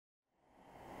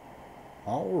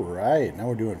Alright, now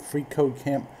we're doing Free Code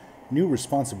Camp, new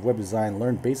responsive web design,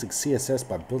 learn basic CSS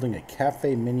by building a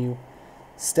cafe menu,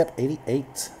 step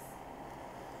 88.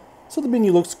 So the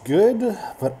menu looks good,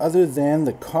 but other than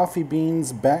the coffee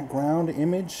beans background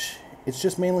image, it's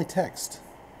just mainly text.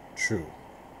 True.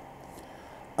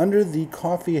 Under the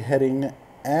coffee heading,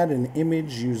 add an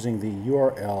image using the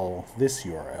URL, this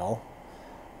URL.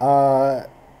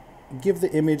 Give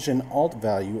the image an alt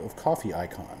value of coffee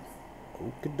icon.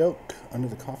 Okie-doke. Under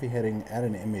the coffee heading, add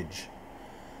an image.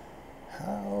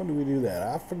 How do we do that?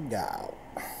 I forgot.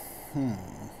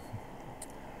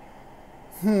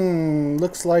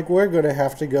 Looks like we're going to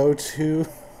have to go to...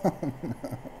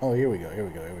 Oh, here we go.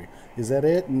 Is that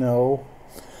it? No.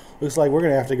 Looks like we're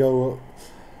going to have to go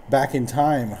back in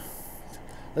time.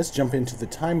 Let's jump into the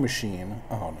time machine.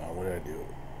 Oh, no. What did I do?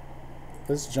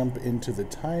 Let's jump into the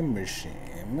time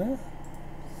machine.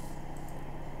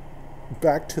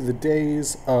 Back to the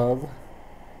days of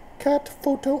cat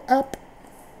photo app.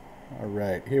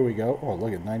 Alright, here we go. Oh,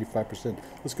 look at 95%.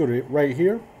 Let's go to it right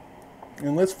here.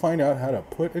 And let's find out how to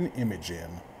put an image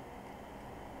in.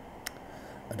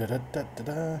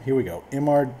 Here we go.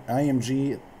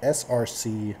 IMG,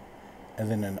 SRC, and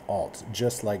then an alt,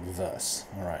 just like thus.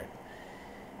 Alright.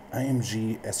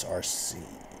 IMG, SRC.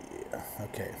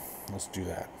 Okay, let's do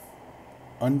that.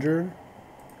 Under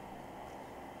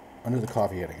the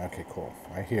coffee heading. Okay, cool.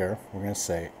 Right here, we're going to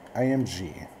say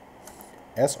IMG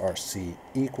SRC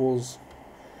equals,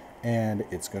 and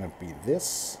it's going to be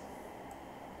this.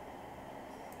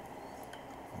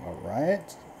 All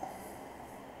right.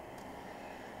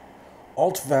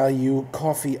 Alt value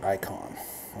coffee icon.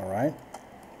 All right.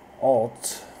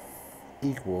 Alt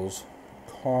equals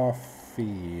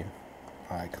coffee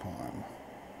icon.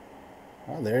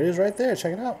 Oh, there it is right there.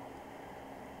 Check it out.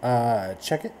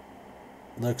 Check it.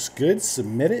 Looks good.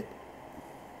 Submit it.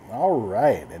 All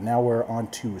right. And now we're on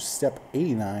to step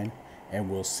 89, and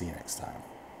we'll see you next time.